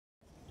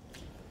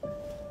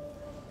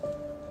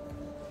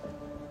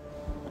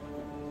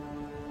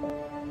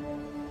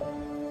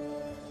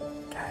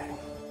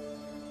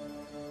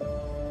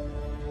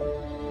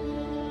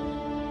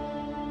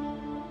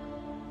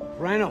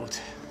Reynold,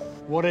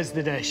 what is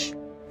the dish?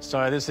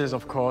 So this is,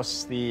 of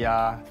course, the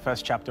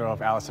first chapter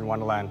of Alice in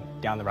Wonderland,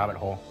 Down the Rabbit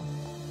Hole.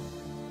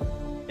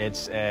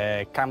 It's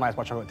a caramelized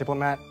white chocolate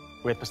diplomat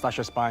with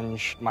pistachio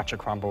sponge, matcha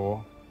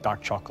crumble,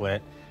 dark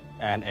chocolate,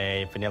 and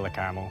a vanilla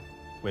caramel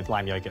with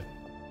lime yogurt.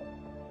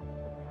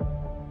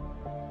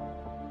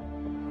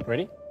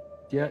 Ready?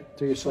 Yeah,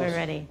 do your sauce. We're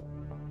ready.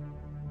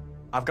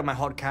 I've got my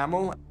hot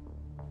caramel.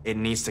 It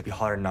needs to be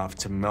hot enough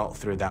to melt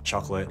through that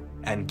chocolate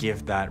and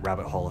give that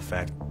rabbit hole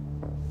effect.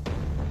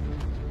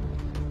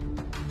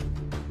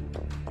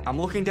 I'm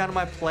looking down at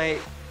my plate,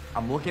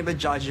 I'm looking at the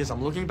judges,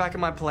 I'm looking back at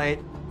my plate,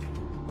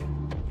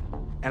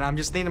 and I'm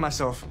just thinking to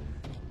myself,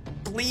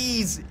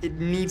 please, it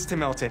needs to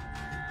melt it.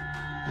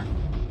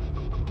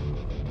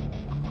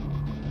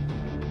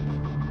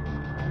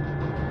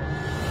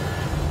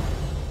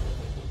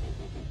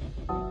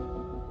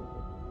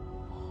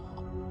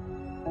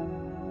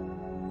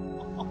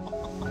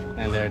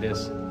 And there it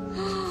is.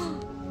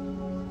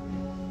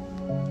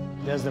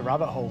 There's the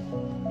rabbit hole.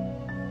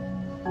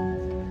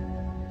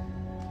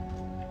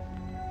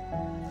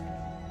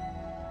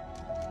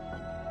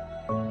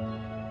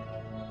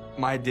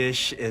 My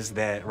dish is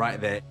there, right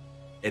there.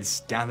 It's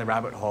down the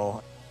rabbit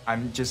hole.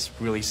 I'm just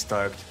really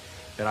stoked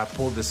that I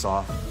pulled this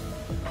off.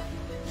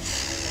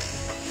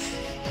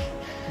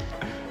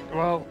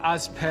 Well,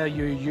 as per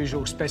your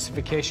usual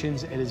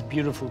specifications, it is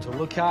beautiful to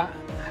look at.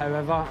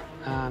 However,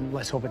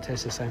 let's hope it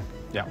tastes the same.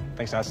 Yeah,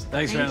 thanks, guys.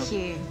 Thanks, Reynold.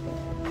 Thank you.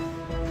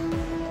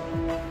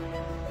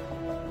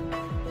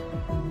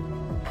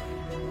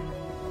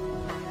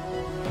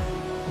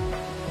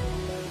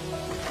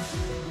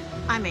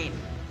 I mean,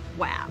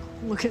 wow,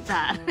 look at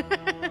that.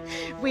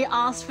 We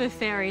asked for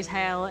fairy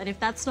tale, and if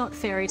that's not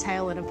fairy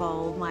tale in a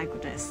bowl, my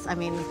goodness. I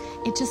mean,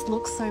 it just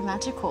looks so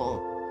magical.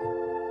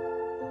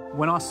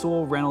 When I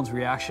saw Reynold's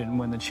reaction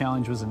when the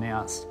challenge was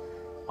announced,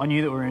 I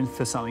knew that we were in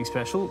for something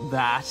special.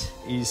 That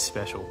is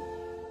special.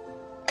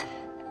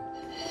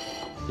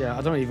 Yeah,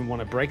 I don't even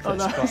want to break this,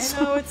 no. but I know,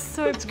 it's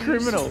so It's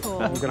criminal.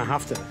 beautiful. I'm gonna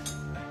have to.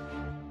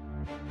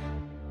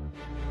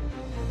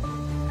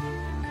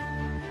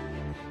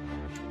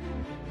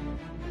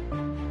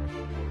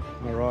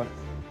 All right,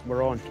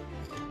 we're on.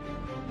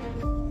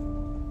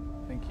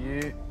 Thank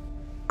you.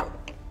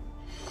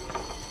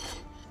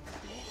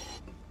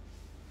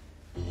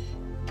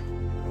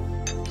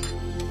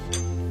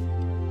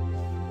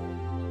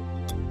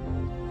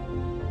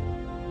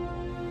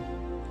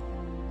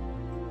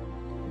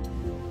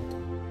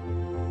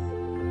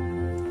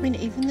 I mean,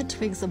 even the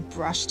twigs are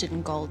brushed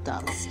in gold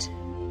dust.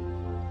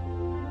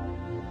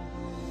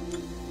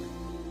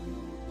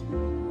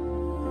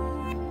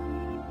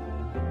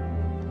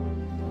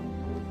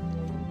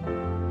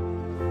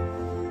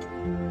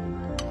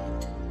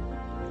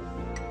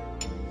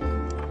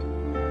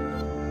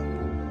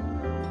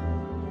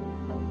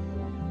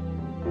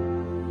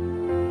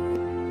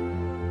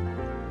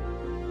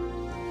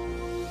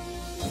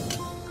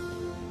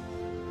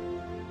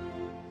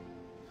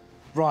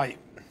 Right.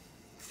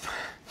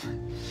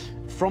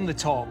 From the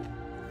top,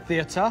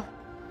 theatre,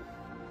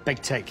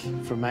 big tick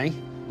for me.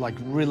 Like,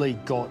 really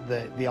got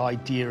the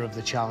idea of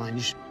the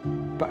challenge.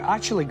 But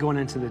actually going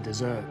into the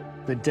dessert,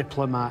 the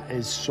diplomat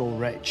is so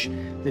rich.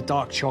 The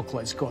dark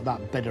chocolate's got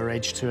that bitter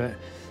edge to it.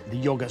 The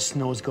yoghurt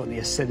snow's got the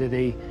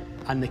acidity,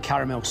 and the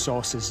caramel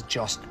sauce is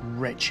just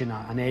rich in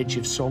an edge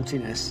of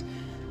saltiness.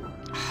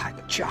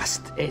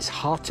 It's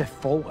hard to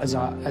fault as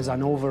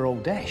an overall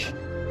dish.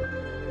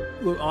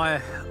 Look, I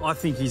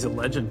think he's a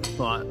legend,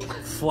 like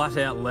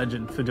flat-out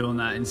legend for doing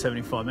that in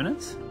 75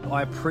 minutes.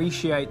 I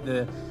appreciate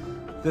the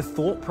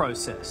thought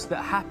process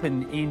that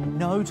happened in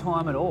no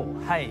time at all.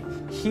 Hey,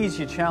 here's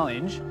your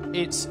challenge.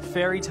 It's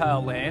fairy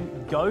tale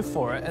land, go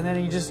for it, and then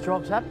he just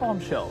drops that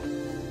bombshell.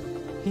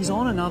 He's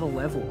on another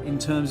level in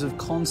terms of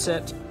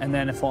concept and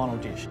then a final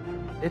dish.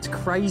 It's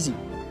crazy.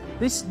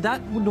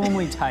 That would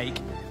normally take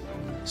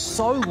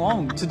so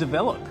long to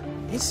develop.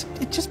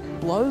 It just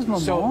blows my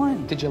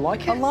mind. Did you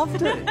like it? I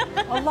loved it.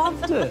 I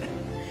loved it.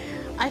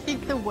 I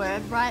think the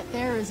word right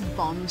there is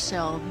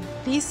bombshell.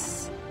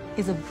 This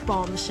is a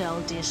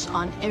bombshell dish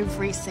on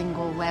every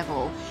single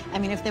level. I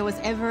mean, if there was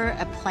ever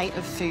a plate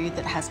of food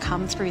that has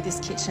come through this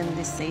kitchen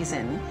this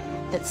season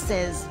that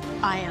says,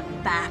 I am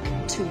back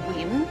to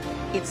win,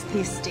 it's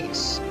this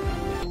dish.